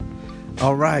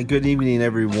All right, good evening,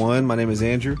 everyone. My name is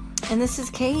Andrew. And this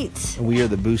is Kate. And we are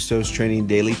the Bustos Training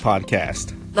Daily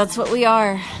Podcast. That's what we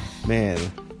are. Man,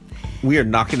 we are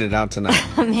knocking it out tonight.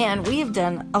 Man, we have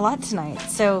done a lot tonight.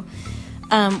 So,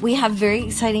 we have very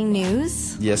exciting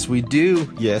news. Yes, we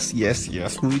do. Yes, we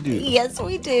do. Yes,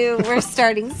 we do. We're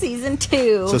starting season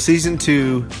 2. So, season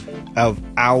 2 of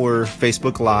our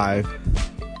Facebook Live,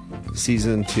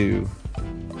 season 2.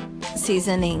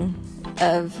 Seasoning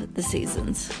of the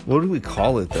seasons. What do we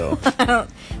call it, though?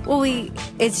 Well,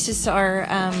 it's just our,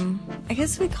 I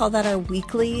guess we call that our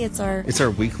weekly. It's our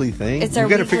weekly thing. It's our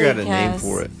We got to figure out a weekly name cast.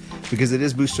 for it because it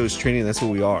is Bustos Training. That's what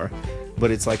we are.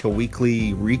 But it's like a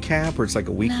weekly recap, or it's like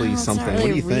a weekly No, it's something. not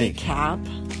really What do you think?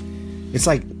 Recap. It's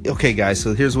like, okay, guys,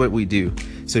 so here's what we do.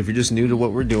 So if you're just new to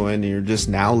what we're doing and you're just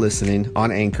now listening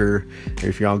on Anchor, or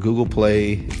if you're on Google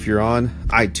Play, if you're on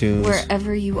iTunes,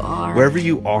 Wherever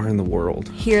you are in the world,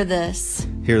 hear this.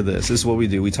 This is what we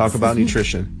do. We talk about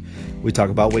nutrition. We talk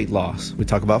about weight loss. We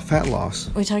talk about fat loss.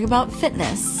 We talk about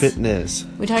fitness.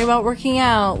 We We talk about working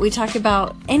out. We talk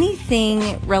about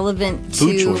anything relevant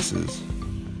food to choices.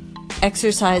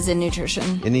 exercise and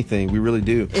nutrition. Anything. We really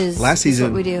do. Last is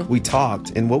season, what we do. we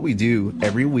talked, and what we do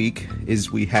every week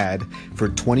is we had, for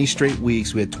 20 straight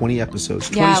weeks, we had 20 episodes.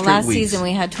 20 Yeah, straight last weeks. season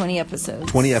we had 20 episodes.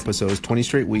 20 episodes, 20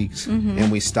 straight weeks,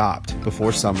 and we stopped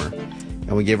before summer.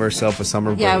 And we gave ourselves a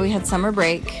summer break. Yeah, we had summer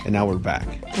break. And now we're back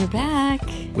We're back.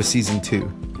 with season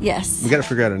 2. Yes. We got to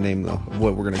figure out a name, though, of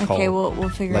what we're going to call Okay, it. we'll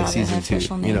figure like out season an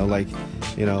official 2. name.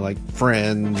 Like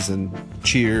Friends and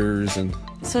Cheers, and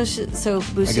So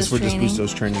Bustos I guess we're Training. just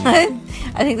Bustos Training.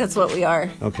 I think that's what we are.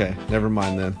 Okay, never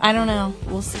mind then. I don't know.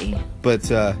 We'll see.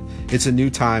 But it's a new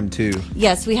time, too.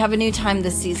 Yes, we have a new time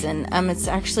this season. It's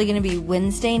actually going to be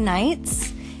Wednesday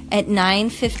nights at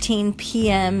 9:15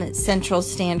 p.m. Central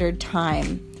Standard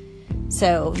Time.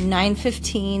 So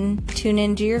 9:15, tune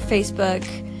into your Facebook.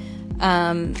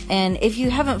 And if you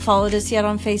haven't followed us yet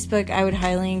on Facebook, I would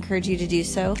highly encourage you to do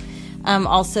so.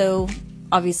 Also,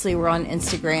 obviously, we're on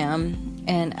Instagram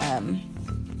and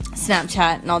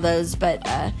Snapchat and all those. But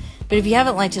if you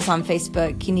haven't liked us on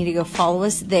Facebook, you need to go follow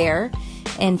us there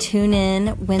and tune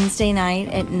in Wednesday night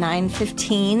at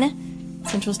 9:15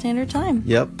 Central Standard Time.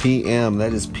 Yep, PM.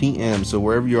 That is PM. So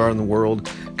wherever you are in the world,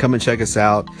 come and check us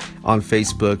out on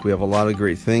Facebook. We have a lot of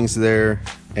great things there.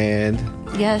 And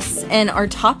Yes, and our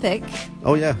topic.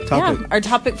 topic. Yeah, our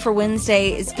topic for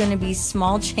Wednesday is going to be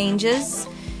small changes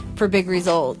for big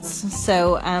results.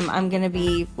 So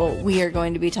we are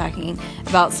going to be talking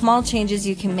about small changes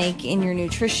you can make in your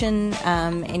nutrition,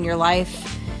 in your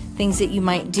life, things that you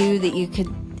might do that you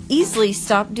could easily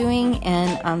stop doing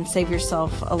and save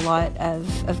yourself a lot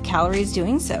of calories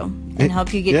doing so and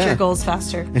help you get your goals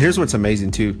faster. And here's what's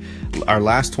amazing too. Our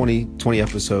last 20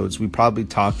 episodes, we probably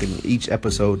talked in each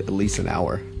episode at least an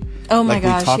hour. Oh my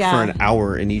gosh, we talk yeah. for an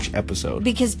hour in each episode.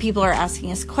 Because people are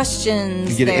asking us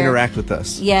questions. You get to interact with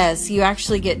us. Yes, you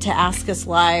actually get to ask us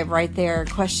live right there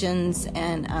questions,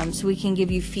 and so we can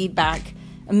give you feedback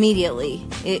immediately.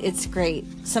 It's great.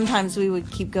 Sometimes we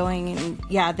would keep going, and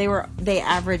they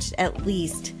averaged at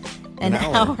least an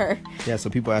hour. Yeah, so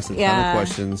people ask a ton of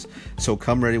questions. So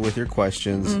come ready with your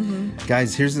questions,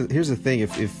 guys. Here's the thing: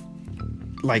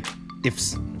 if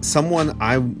someone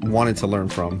I wanted to learn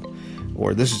from,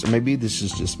 or this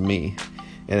is just me,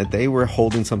 and if they were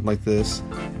holding something like this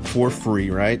for free,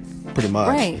 right? Pretty much.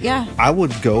 Right, yeah. I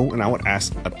would go and I would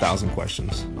ask 1,000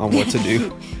 questions on what to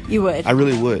do. You would. I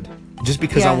really would. Just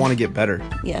because I want to get better.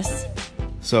 Yes.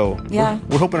 So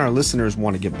we're hoping our listeners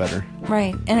want to get better.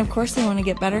 Right. And of course they want to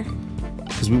get better.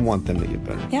 Because we want them to get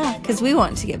better. Yeah, because we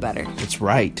want to get better. That's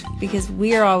right. Because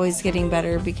we are always getting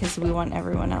better because we want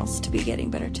everyone else to be getting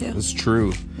better too. That's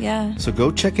true. Yeah. So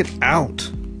go check it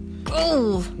out.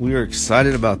 Oh. We are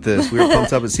excited about this. We are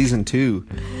pumped up at season 2.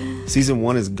 Season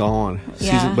 1 is gone.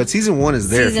 Yeah. But season 1 is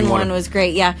there. Season 1 was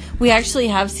great. Yeah, we actually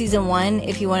have season 1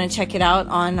 if you want to check it out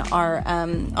on our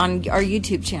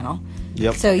YouTube channel.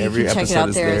 Yep. So you Every can check it episode out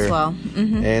is there as well.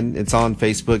 Mm-hmm. And it's on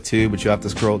Facebook too, but you have to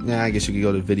scroll. I guess you could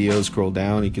go to videos, scroll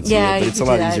down, you can see Yeah, it. But you it's a can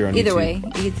lot do that. easier on Either YouTube. way,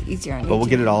 it's easier on YouTube. But we'll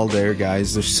get it all there,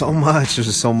 guys. There's so much. There's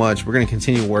just so much. We're going to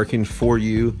continue working for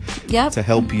you to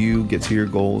help you get to your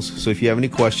goals. So if you have any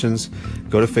questions,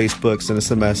 go to Facebook, send us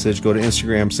a message. Go to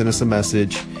Instagram, send us a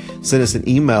message. Send us an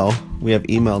email. We have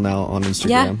email now on Instagram.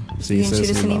 Yeah, So you can shoot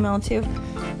us an email too.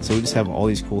 So we just have all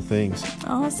these cool things.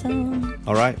 Awesome.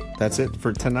 All right. That's it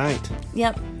for tonight.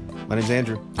 Yep. My name's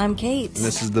Andrew. I'm Kate. And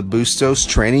this is the Bustos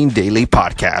Training Daily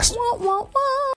Podcast. Wah, wah, wah.